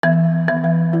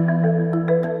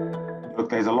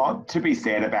lot to be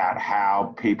said about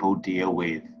how people deal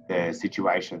with the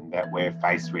situation that we're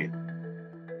faced with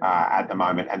at the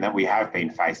moment, and that we have been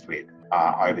faced with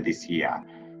over this year.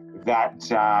 That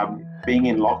being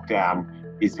in lockdown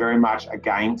is very much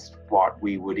against what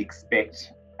we would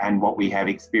expect and what we have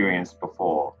experienced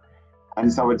before.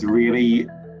 And so it's really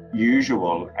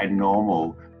usual and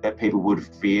normal that people would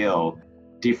feel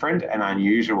different and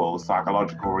unusual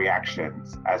psychological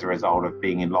reactions as a result of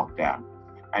being in lockdown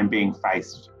and being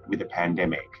faced with a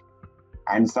pandemic.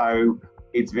 And so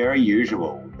it's very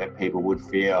usual that people would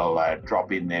feel a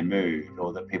drop in their mood,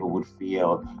 or that people would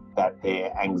feel that their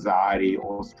anxiety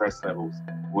or stress levels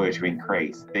were to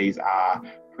increase. These are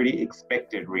pretty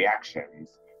expected reactions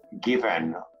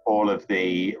given all of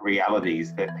the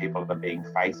realities that people are being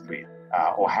faced with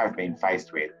or have been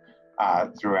faced with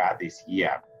throughout this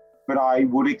year. But I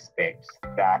would expect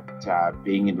that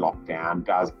being in lockdown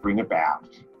does bring about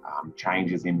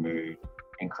changes in mood,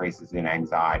 increases in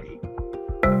anxiety.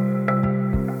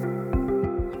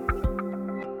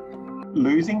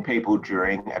 Losing people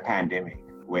during a pandemic,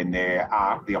 when there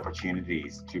aren't the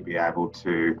opportunities to be able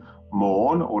to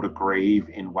mourn or to grieve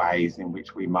in ways in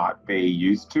which we might be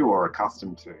used to or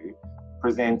accustomed to,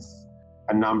 presents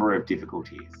a number of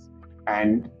difficulties.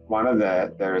 And one of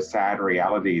the sad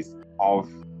realities of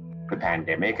the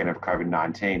pandemic and of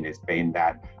COVID-19 has been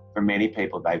that for many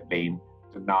people, they've been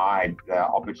denied the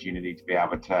opportunity to be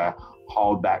able to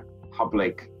hold that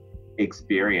public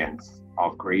experience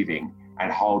of grieving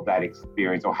and hold that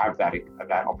experience, or have that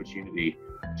opportunity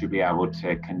to be able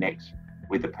to connect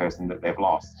with the person that they've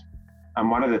lost.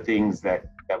 And one of the things that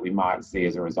we might see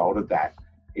as a result of that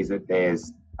is that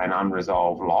there's an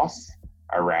unresolved loss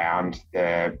around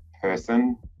the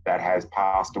person that has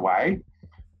passed away,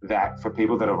 that for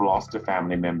people that have lost a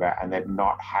family member and they've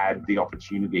not had the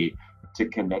opportunity to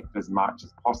connect as much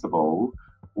as possible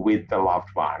with the loved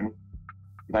one,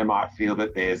 they might feel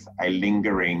that there's a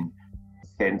lingering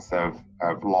sense of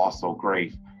loss or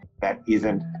grief that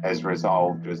isn't as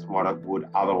resolved as what it would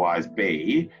otherwise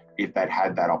be if they'd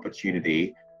had that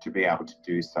opportunity to be able to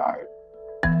do so.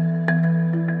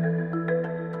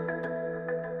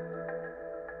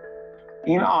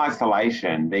 In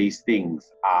isolation, these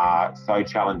things are so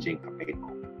challenging for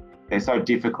people. They're so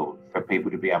difficult for people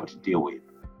to be able to deal with,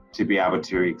 to be able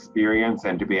to experience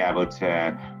and to be able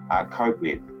to cope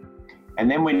with. And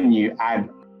then when you add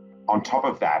on top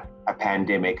of that a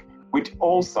pandemic, which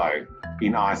also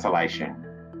in isolation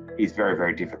is very,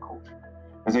 very difficult.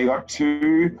 And so you've got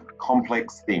two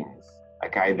complex things,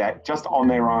 okay, that just on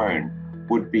their own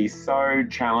would be so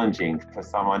challenging for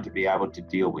someone to be able to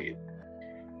deal with.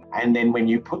 And then when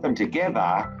you put them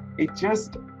together, it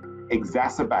just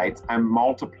exacerbates and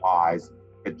multiplies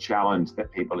the challenge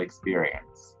that people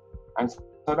experience. And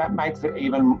so that makes it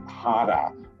even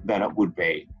harder than it would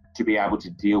be to be able to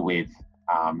deal with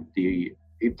the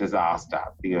disaster,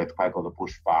 the earthquake or the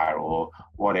bushfire or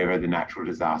whatever the natural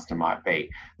disaster might be.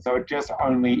 So it just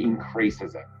only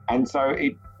increases it. And so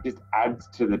it just adds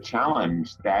to the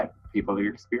challenge that people are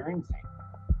experiencing.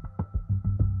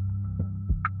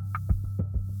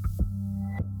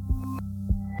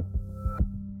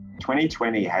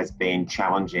 "2020 has been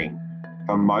challenging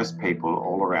for most people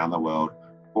all around the world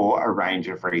for a range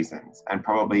of reasons, and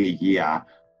probably a year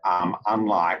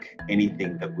unlike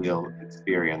anything that we'll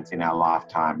experience in our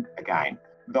lifetime again.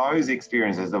 Those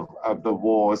experiences of the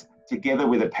wars, together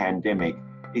with a pandemic,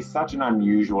 is such an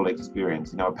unusual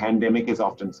experience. You know, a pandemic is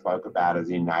often spoke about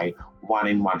as in a 1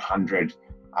 in 100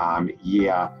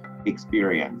 year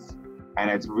experience. And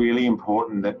it's really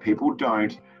important that people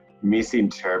don't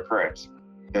misinterpret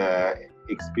the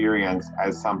experience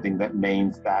as something that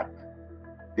means that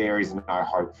there is no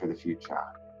hope for the future.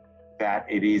 That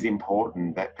it is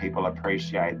important that people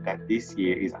appreciate that this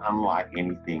year is unlike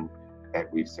anything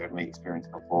that we've certainly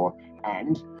experienced before,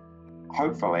 and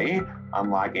hopefully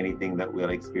unlike anything that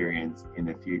we'll experience in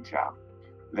the future.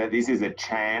 That this is a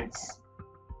chance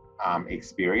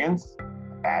experience,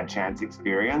 a bad chance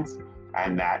experience,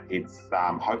 and that it's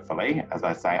hopefully, as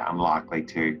I say, unlikely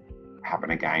to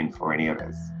happen again for any of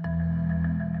us.